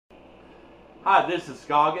Hi, this is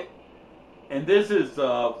Scoggett, and this is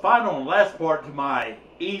the final and last part to my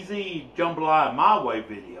easy jambalaya my way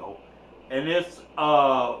video, and it's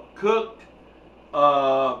cooked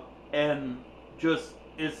and just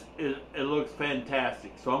it looks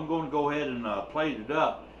fantastic. So I'm going to go ahead and plate it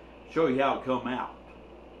up, show you how it come out.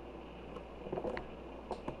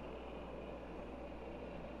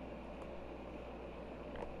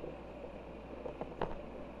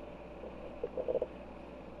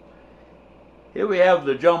 Here we have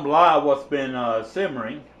the jambalaya, what's been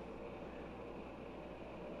simmering.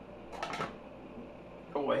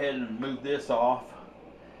 Go ahead and move this off.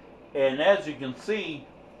 And as you can see,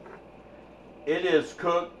 it is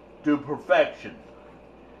cooked to perfection.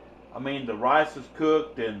 I mean, the rice is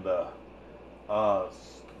cooked and the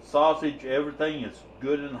sausage, everything is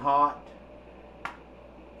good and hot.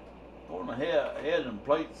 Going ahead and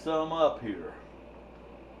plate some up here.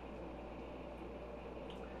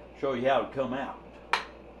 Show you how it come out.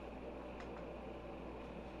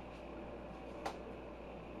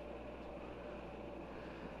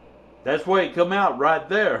 That's the way it come out right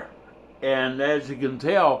there. And as you can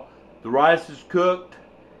tell, the rice is cooked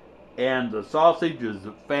and the sausage is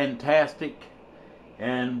fantastic.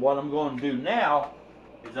 And what I'm going to do now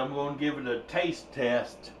is I'm going to give it a taste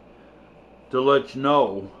test to let you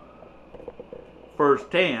know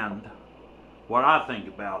firsthand what I think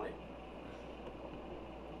about it.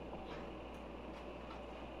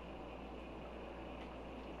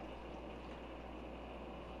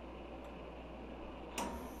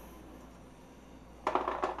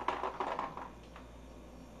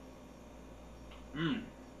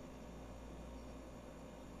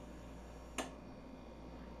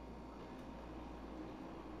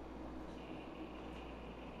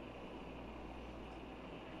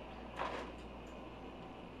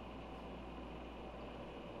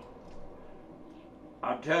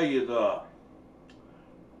 I tell you, the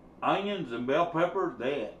onions and bell pepper,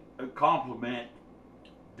 they complement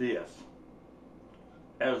this,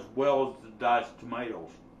 as well as the diced tomatoes.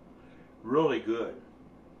 Really good.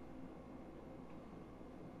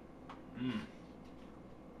 In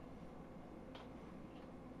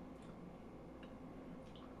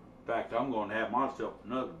fact, I'm going to have myself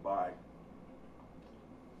another bite.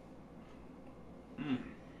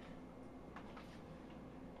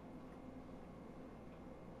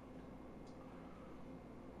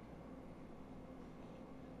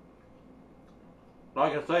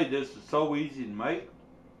 Like I say, this is so easy to make.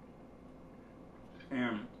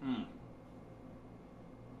 And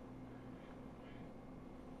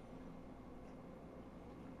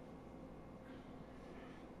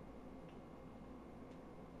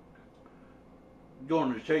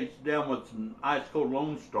going to chase it down with some ice cold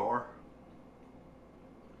Lone Star.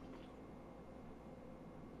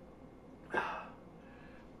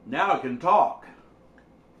 Now I can talk.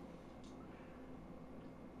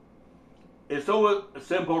 It's so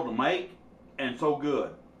simple to make and so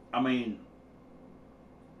good. I mean,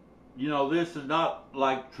 you know, this is not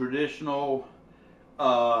like traditional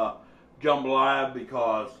jambalaya,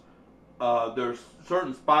 because there's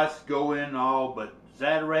certain spices go in and all, but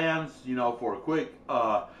ZATARAIN'S, you know, for a quick,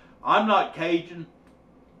 I'm not Cajun,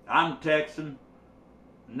 I'm Texan,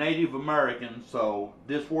 Native American, so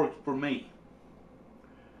this works for me.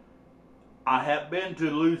 I have been to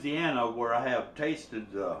Louisiana where I have tasted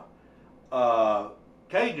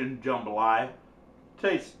Cajun jambalaya.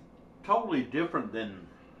 Tastes totally different than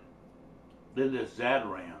this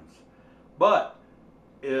ZATARAIN'S, but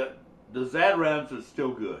the ZATARAIN'S is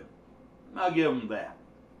still good. I'll give them that.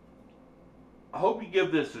 I hope you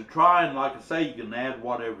give this a try, and like I say, you can add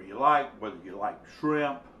whatever you like, whether you like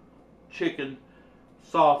shrimp, chicken,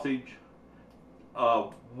 sausage,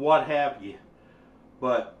 what have you.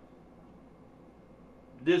 But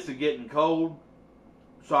this is getting cold,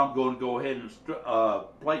 so I'm going to go ahead and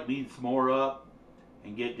plate me some more up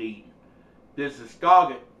and get to eating. This is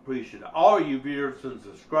Scoggett. Appreciate all you viewers and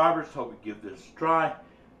subscribers. Hope you give this a try,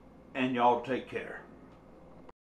 and y'all take care.